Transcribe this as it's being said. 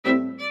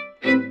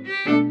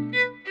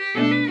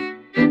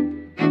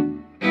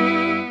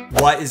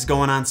What is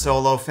going on,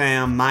 Solo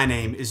fam? My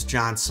name is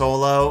John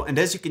Solo, and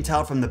as you can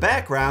tell from the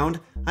background,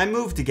 I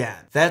moved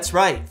again. That's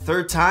right,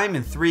 third time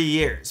in 3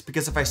 years,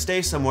 because if I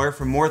stay somewhere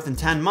for more than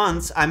 10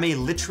 months, I may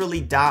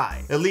literally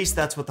die. At least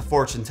that's what the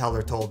fortune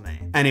teller told me.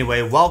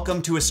 Anyway,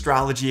 welcome to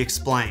Astrology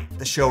Explained,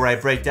 the show where I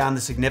break down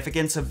the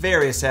significance of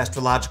various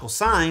astrological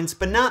signs,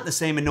 but not in the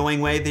same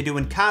annoying way they do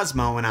in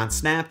Cosmo and on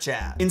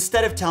Snapchat.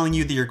 Instead of telling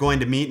you that you're going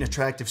to meet an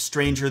attractive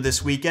stranger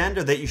this weekend,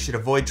 or that you should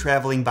avoid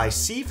traveling by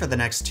sea for the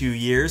next 2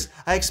 years,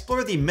 I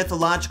explore the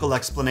mythological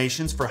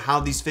explanations for how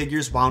these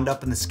figures wound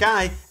up in the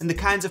sky and the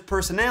kinds of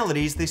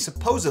personalities they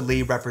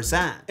supposedly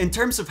represent. In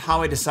terms of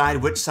how I decide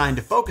which sign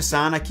to focus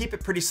on, I keep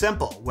it pretty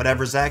simple.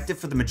 Whatever's active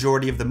for the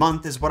majority of the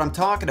month is what I'm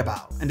talking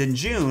about. And in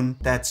June,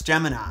 that's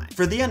Gemini.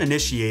 For the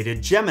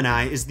uninitiated,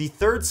 Gemini is the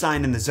third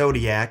sign in the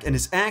zodiac and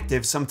is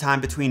active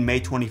sometime between May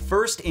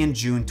 21st and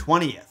June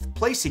 20th,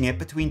 placing it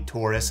between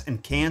Taurus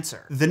and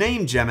Cancer. The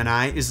name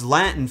Gemini is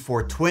Latin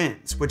for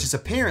twins, which is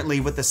apparently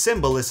what the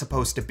symbol is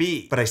supposed to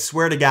be. But I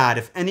swear to God,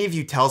 if any of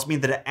you tells me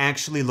that it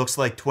actually looks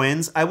like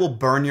twins, I will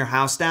burn your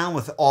house down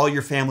with all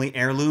your family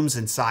heirlooms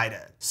inside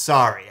it.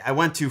 Sorry, I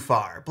went too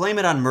far. Blame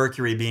it on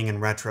Mercury being in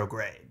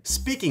retrograde.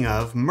 Speaking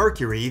of,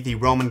 Mercury, the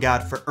Roman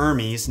god for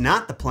Hermes,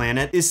 not the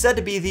planet, is said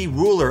to be the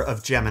ruler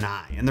of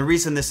Gemini, and the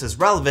reason this is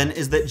relevant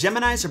is that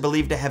Geminis are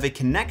believed to have a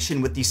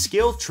connection with the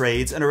skill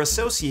trades and are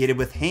associated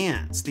with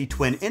hands, the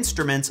twin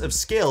instruments of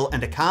skill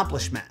and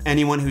accomplishment.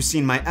 Anyone who's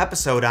seen my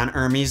episode on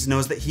Hermes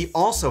knows that he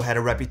also had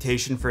a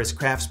reputation for his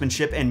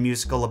craftsmanship and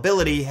musical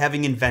ability,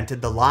 having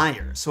invented the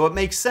lyre, so it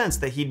makes sense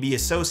that he'd be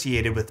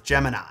associated with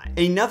Gemini.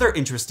 Another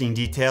interesting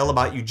detail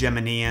about you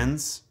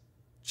Geminians,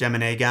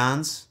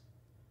 Geminigons,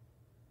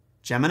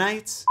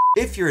 Geminites?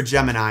 If you're a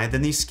Gemini,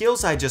 then the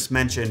skills I just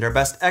mentioned are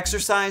best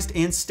exercised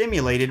and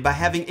stimulated by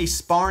having a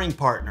sparring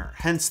partner,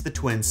 hence the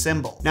twin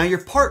symbol. Now, your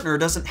partner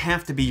doesn't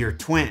have to be your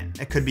twin.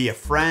 It could be a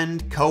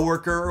friend,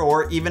 coworker,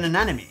 or even an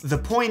enemy. The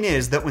point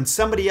is that when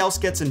somebody else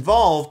gets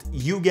involved,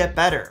 you get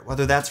better,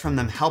 whether that's from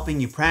them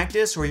helping you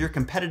practice or your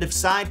competitive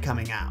side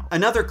coming out.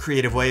 Another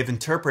creative way of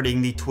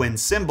interpreting the twin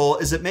symbol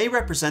is it may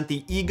represent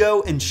the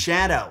ego and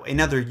shadow,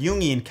 another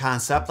Jungian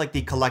concept like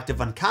the collective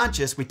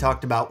unconscious we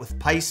talked about with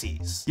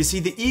Pisces. You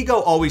see, the ego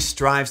always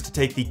strives to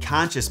take the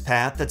conscious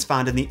path that's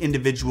found in the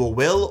individual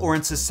will or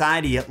in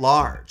society at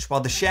large, while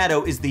the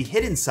shadow is the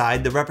hidden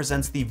side that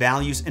represents the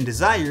values and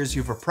desires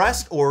you've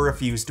repressed or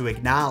refused to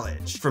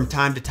acknowledge. From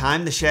time to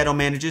time, the shadow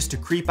manages to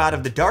creep out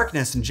of the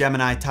darkness in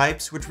Gemini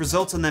types, which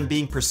results in them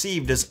being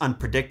perceived as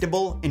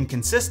unpredictable,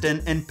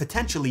 inconsistent, and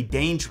potentially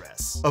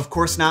dangerous. Of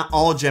course, not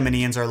all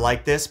Geminians are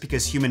like this,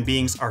 because human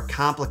beings are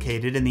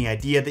complicated, and the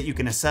idea that you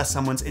can assess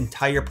someone's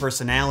entire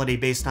personality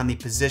based on the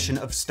position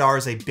of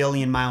stars a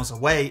billion miles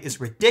away is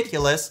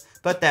ridiculous,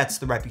 but that's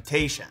the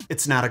reputation.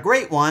 It's not a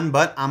great one,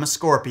 but I'm a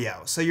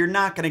Scorpio, so you're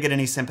not gonna get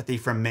any sympathy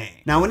from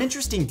me. Now, an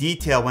interesting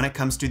detail when it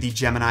comes to the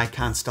Gemini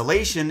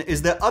constellation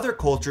is that other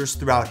cultures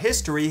throughout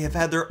history have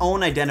had their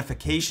own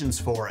identifications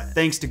for it.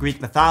 Thanks to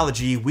Greek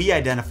mythology, we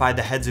identified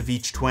the heads of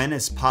each twin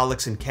as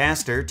Pollux and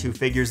Castor, two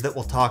figures that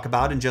we'll talk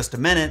about in just a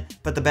minute,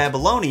 but the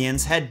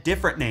Babylonians had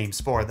different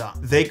names for them.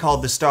 They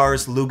called the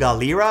stars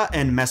Lugalira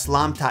and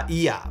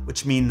Meslamtaia,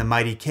 which mean the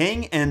mighty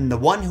king and the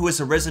one who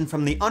has arisen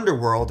from the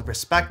underworld,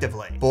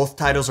 respectively. Both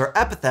titles are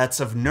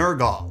epithets of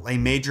Nergal, a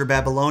major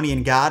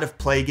Babylonian god of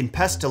plague and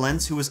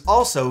pestilence who was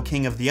also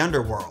king of the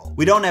underworld.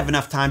 We don't have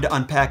enough time to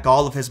unpack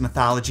all of his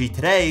mythology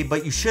today,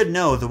 but you should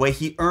know the way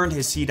he earned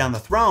his seat on the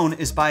throne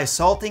is by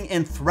assaulting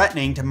and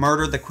threatening to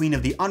murder the queen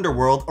of the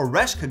underworld,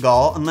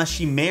 Ereshkigal, unless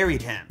she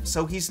married him,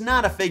 so he's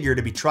not a figure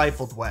to be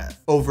trifled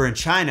with. Over in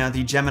China,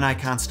 the Gemini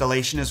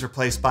constellation is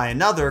replaced by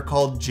another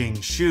called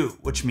Jingshu,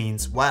 which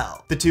means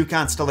well. The two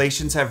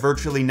constellations have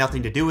virtually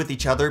nothing to do with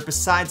each other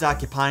besides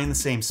occupying the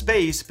same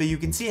space, but you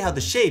can see how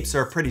the shapes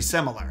are pretty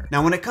similar.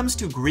 Now, when it comes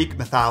to Greek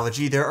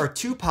mythology, there are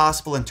two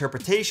possible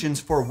interpretations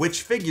for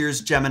which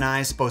figures Gemini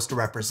is supposed to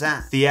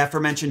represent. The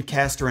aforementioned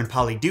Castor and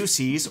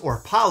Polydeuces,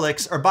 or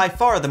Pollux, are by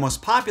far the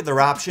most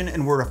popular option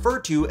and were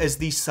referred to as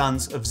the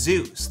sons of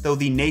Zeus, though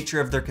the nature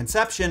of their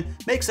conception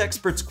makes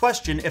experts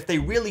question if they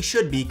really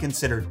should be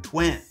considered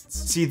twins.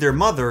 See, their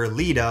mother,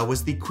 Leda,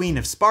 was the queen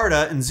of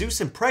Sparta, and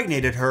Zeus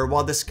impregnated her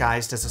while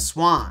disguised as a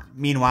swan.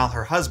 Meanwhile,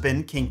 her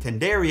husband, King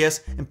Tyndareus,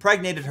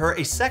 impregnated her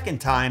a second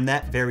time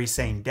that very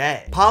same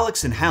day.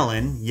 Pollux and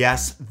Helen,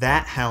 yes,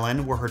 that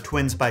Helen, were her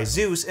twins by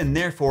Zeus and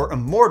therefore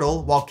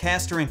immortal, while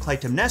Castor and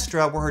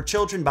Clytemnestra were her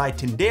children by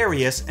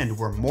Tyndareus and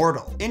were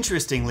mortal.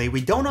 Interestingly,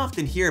 we don't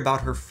often hear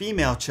about her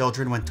female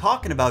children when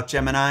talking about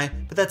Gemini,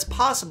 but that's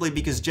possibly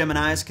because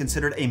Gemini is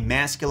considered a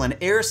masculine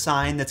air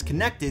sign that's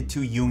connected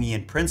to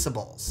Jungian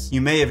principles. You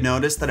may have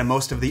noticed that in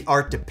most of the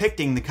art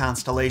depicting the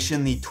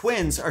constellation, the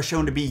twins are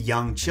shown to be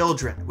young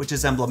children, which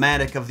is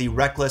emblematic of the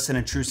reckless and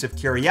intrusive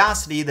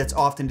curiosity that's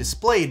often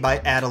displayed played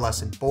by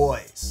adolescent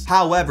boys.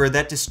 However,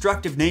 that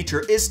destructive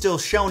nature is still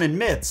shown in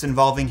myths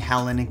involving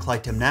Helen and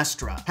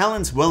Clytemnestra.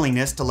 Helen's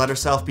willingness to let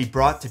herself be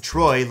brought to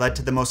Troy led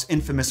to the most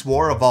infamous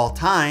war of all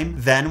time.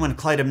 Then, when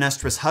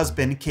Clytemnestra's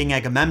husband, King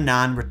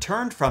Agamemnon,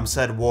 returned from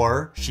said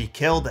war, she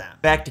killed him.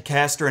 Back to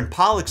Castor and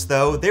Pollux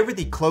though, they were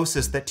the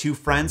closest that two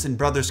friends and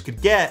brothers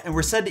could get and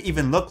were said to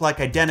even look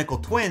like identical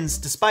twins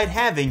despite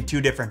having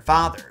two different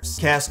fathers.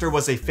 Castor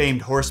was a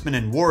famed horseman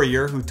and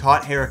warrior who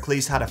taught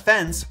Heracles how to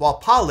fence, while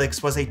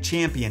Pollux was a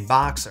champion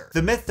boxer.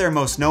 The myth they're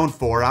most known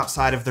for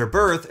outside of their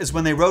birth is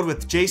when they rode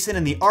with Jason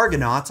and the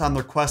Argonauts on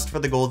their quest for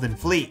the Golden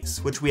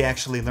Fleece, which we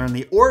actually learn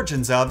the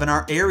origins of in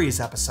our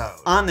Ares episode.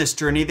 On this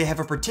journey, they have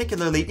a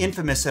particularly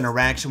infamous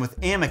interaction with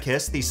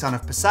Amycus, the son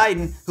of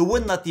Poseidon, who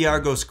wouldn't let the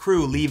Argos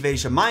crew leave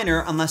Asia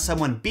Minor unless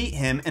someone beat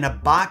him in a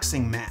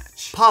boxing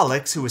match.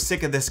 Pollux, who was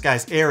sick of this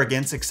guy's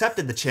arrogance,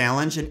 accepted the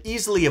challenge and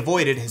easily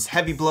avoided his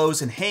heavy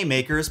blows and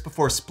haymakers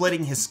before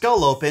splitting his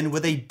skull open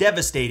with a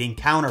devastating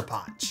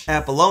counterpunch.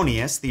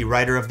 Apollonius, the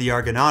writer of the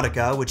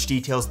Argonautica, which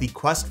details the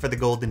quest for the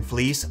Golden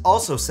Fleece,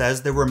 also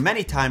says there were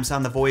many times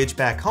on the voyage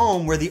back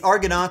home where the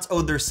Argonauts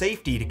owed their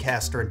safety to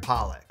Castor and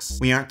Pollux.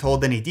 We aren't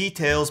told any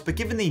details, but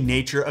given the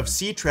nature of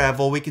sea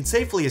travel, we can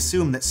safely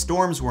assume that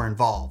storms were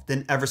involved,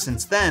 and ever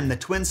since then, the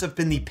twins have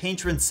been the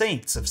patron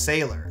saints of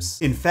sailors.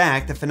 In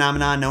fact, a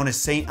phenomenon known as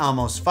St.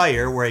 Elmo's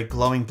fire, where a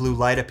glowing blue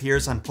light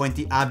appears on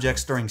pointy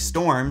objects during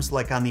storms,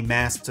 like on the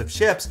masts of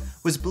ships,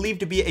 was believed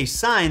to be a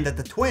sign that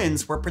the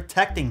twins were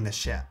protecting the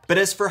ship. But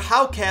as for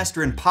how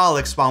Castor and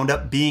Pollux wound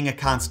up being a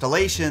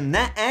constellation,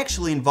 that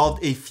actually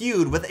involved a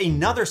feud with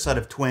another set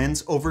of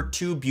twins over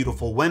two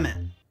beautiful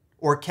women.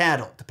 Or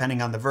cattle, depending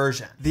on the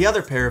version. The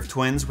other pair of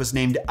twins was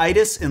named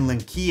Idas and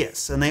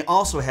Lynceus, and they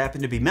also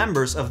happened to be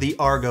members of the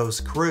Argos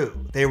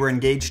crew. They were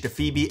engaged to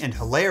Phoebe and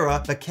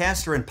Hilera, but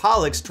Castor and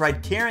Pollux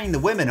tried carrying the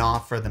women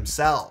off for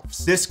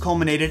themselves. This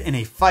culminated in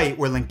a fight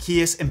where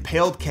Lynceus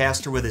impaled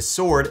Castor with his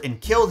sword and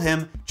killed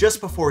him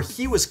just before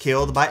he was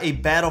killed by a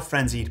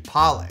battle-frenzied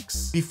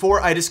Pollux.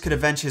 Before Idas could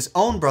avenge his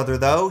own brother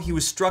though, he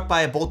was struck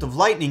by a bolt of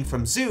lightning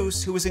from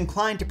Zeus, who was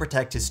inclined to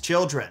protect his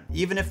children,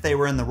 even if they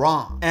were in the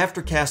wrong.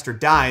 After Castor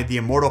died, the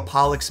immortal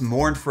Pollux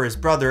mourned for his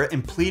brother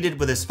and pleaded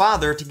with his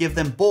father to give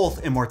them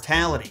both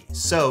immortality.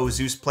 So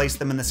Zeus placed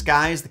them in the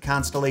sky as the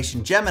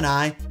constellation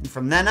Gemini, and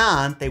from then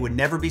on, they would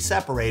never be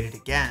separated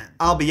again.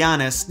 I'll be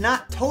honest,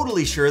 not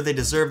totally sure they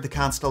deserve the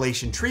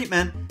constellation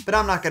treatment, but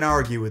I'm not going to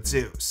argue with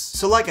Zeus.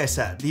 So like I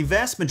said, the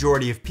vast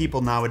majority of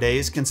people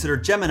nowadays consider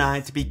Gemini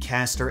to be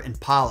Castor and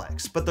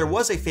Pollux, but there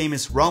was a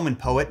famous Roman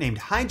poet named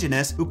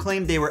Hyginus who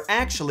claimed they were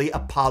actually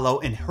Apollo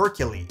and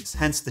Hercules,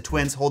 hence the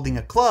twins holding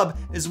a club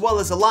as well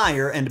as a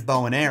lyre and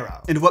bow and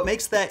arrow. And what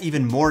makes that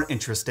even more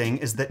interesting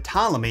is that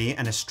Ptolemy,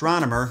 an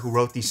astronomer who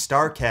wrote the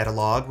star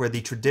catalog where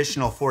the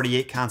traditional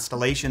 48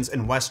 constellations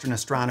in Western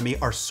astronomy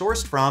are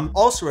sourced from,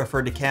 also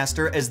referred to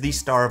Castor as the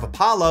star of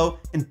Apollo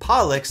and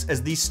Pollux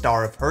as the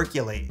star of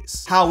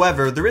Hercules.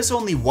 However, there is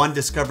only one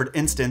discovered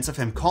instance of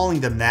him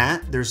calling them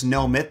that. There's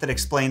no myth that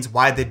explains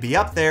why they'd be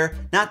up there,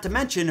 not to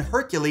mention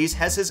Hercules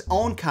has his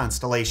own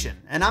constellation,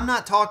 and I'm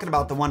not talking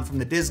about the one from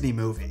the Disney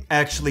movie.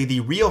 Actually, the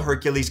real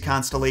Hercules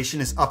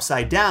constellation is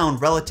upside down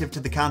relative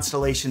to the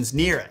constellations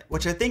near it,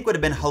 which I think would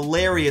have been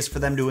hilarious for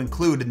them to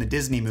include in the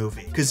Disney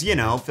movie. Cause you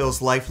know, Phil's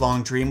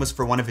lifelong dream was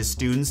for one of his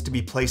students to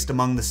be placed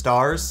among the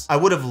stars. I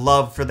would have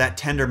loved for that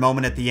tender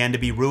moment at the end to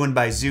be ruined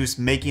by Zeus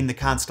making the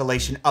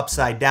constellation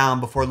upside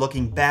down before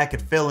looking back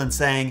at Phil and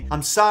saying,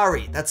 "I'm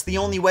sorry, that's the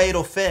only way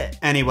it'll fit."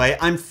 Anyway,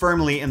 I'm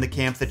firmly in the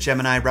camp that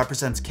Gemini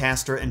represents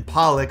Castor and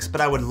Pollux,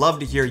 but I would love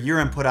to hear your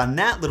input on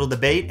that little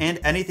debate and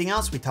anything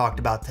else we talked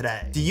about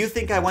today. Do you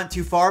think I went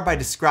too far by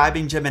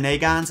describing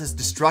Geminigons as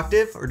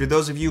destructive, or do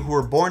those of you who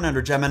were born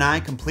under Gemini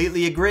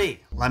completely agree?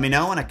 Let me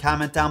know in a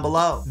comment down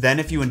below. Then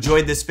if you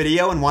enjoyed this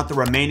video and want the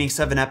remaining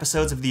 7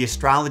 episodes of the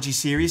Astrology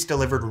series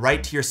delivered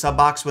right to your sub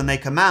box when they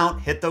come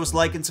out, hit those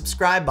like and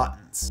subscribe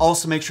buttons.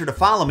 Also make sure to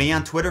follow me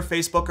on Twitter,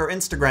 Facebook, or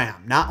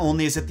Instagram. Not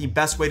only is it the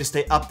best way to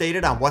stay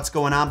updated on what's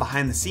going on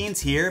behind the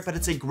scenes here, but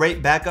it's a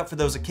great backup for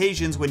those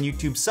occasions when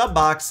YouTube sub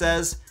box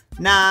says,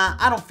 "Nah,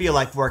 I don't feel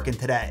like working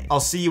today." I'll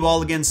see you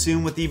all again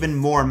soon with even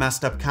more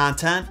messed up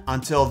content.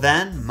 Until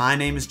then, my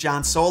name is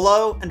John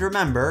Solo, and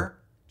remember,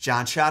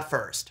 John shot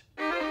first.